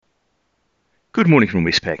Good morning from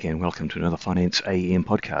Westpac and welcome to another Finance AM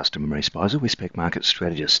podcast. I'm Ray Spicer, Westpac Market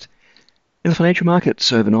Strategist. In the financial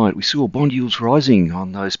markets overnight, we saw bond yields rising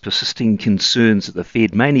on those persisting concerns that the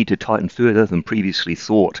Fed may need to tighten further than previously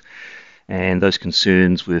thought. And those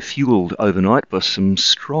concerns were fueled overnight by some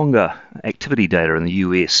stronger activity data in the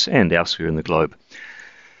US and elsewhere in the globe.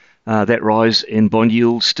 That rise in bond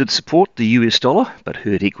yields did support the US dollar, but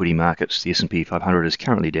hurt equity markets. The S&P 500 is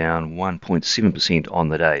currently down 1.7% on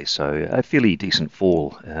the day, so a fairly decent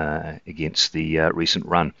fall against the recent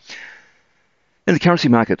run. In the currency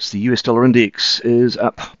markets, the US dollar index is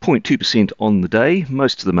up 0.2% on the day.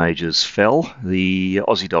 Most of the majors fell. The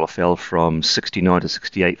Aussie dollar fell from 69 to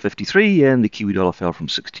 68.53, and the Kiwi dollar fell from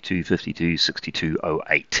 62.50 to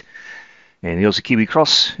 62.08. And the Aussie Kiwi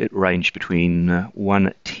Cross, it ranged between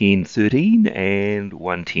 110.13 and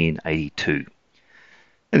 110.82.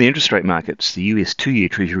 In the interest rate markets, the US 2-year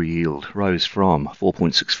Treasury yield rose from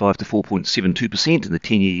 4.65 to 4.72%, and the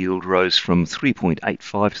 10-year yield rose from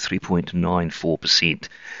 3.85 to 3.94%.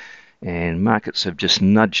 And markets have just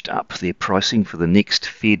nudged up their pricing for the next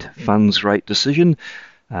Fed funds rate decision.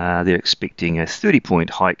 They're expecting a 30-point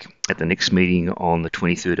hike at the next meeting on the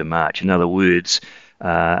 23rd of March. In other words,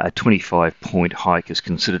 a 25-point hike is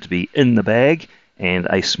considered to be in the bag and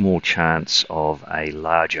a small chance of a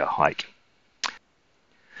larger hike.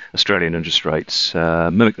 Australian interest rates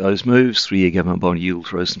mimic those moves. 3-year government bond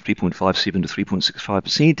yields rose from 3.57 to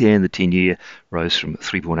 3.65%, and the 10-year rose from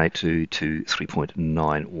 3.82 to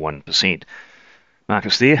 3.91%.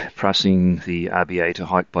 Markets there pricing the RBA to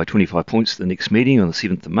hike by 25 points at the next meeting on the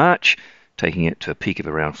 7th of March, taking it to a peak of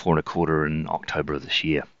around 4.25 in October of this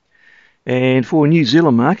year. And for New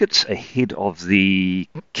Zealand markets, ahead of the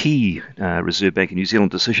key Reserve Bank of New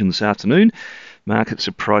Zealand decision this afternoon, markets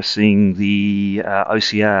are pricing the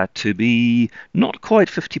OCR to be not quite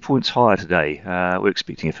 50 points higher today. We're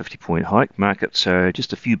expecting a 50-point hike. Markets are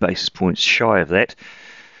just a few basis points shy of that.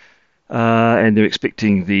 And they're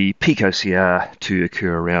expecting the peak OCR to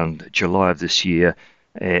occur around July of this year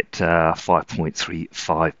at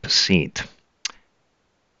 5.35%.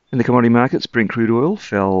 In the commodity markets, Brent crude oil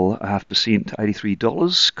fell 0.5% to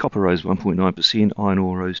 $83, copper rose 1.9%, iron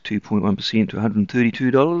ore rose 2.1% to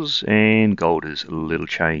 $132, and gold is little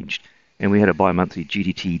changed. And we had a bi-monthly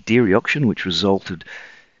GDT dairy auction, which resulted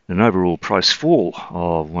in an overall price fall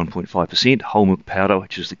of 1.5%. Whole milk powder,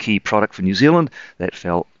 which is the key product for New Zealand, that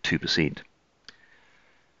fell 2%.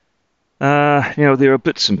 Now, there are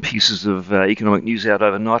bits and pieces of economic news out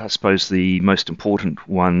overnight. I suppose the most important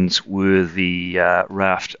ones were the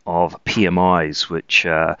raft of PMIs, which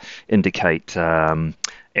indicate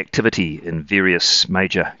activity in various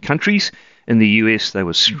major countries. In the US, they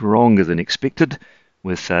were stronger than expected,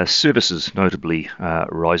 with services notably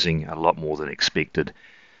rising a lot more than expected.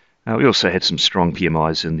 We also had some strong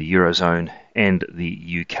PMIs in the Eurozone and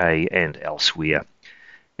the UK and elsewhere.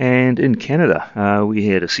 And in Canada, we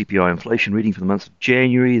had a CPI inflation reading for the month of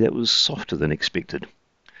January that was softer than expected.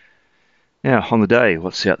 Now, on the day,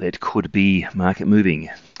 what's out there could be market moving?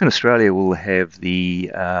 In Australia, we'll have the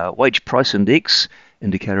wage price index,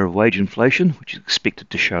 indicator of wage inflation, which is expected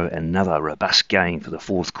to show another robust gain for the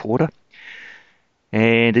fourth quarter.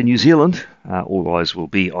 And in New Zealand, all eyes will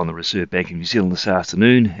be on the Reserve Bank of New Zealand this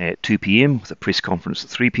afternoon at 2 p.m. with a press conference at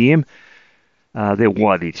 3 p.m. They're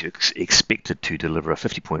widely expected to deliver a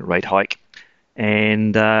 50-point rate hike,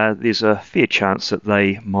 and there's a fair chance that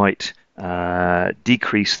they might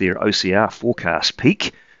decrease their OCR forecast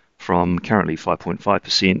peak from currently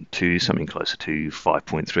 5.5% to something closer to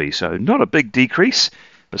 5.3%. So not a big decrease,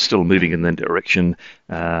 but still moving in that direction,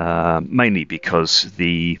 mainly because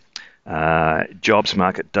the jobs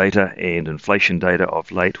market data and inflation data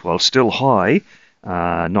of late, while still high,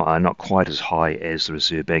 are not quite as high as the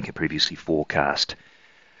Reserve Bank had previously forecast.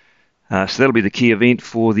 So that'll be the key event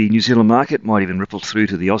for the New Zealand market. Might even ripple through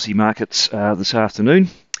to the Aussie markets this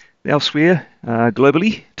afternoon. Elsewhere,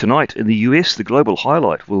 globally, tonight in the US, the global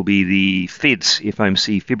highlight will be the Fed's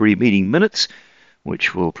FOMC February meeting minutes,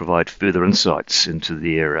 which will provide further insights into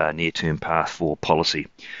their near-term path for policy.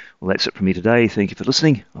 Well, that's it from me today. Thank you for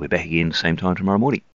listening. I'll be back again same time tomorrow morning.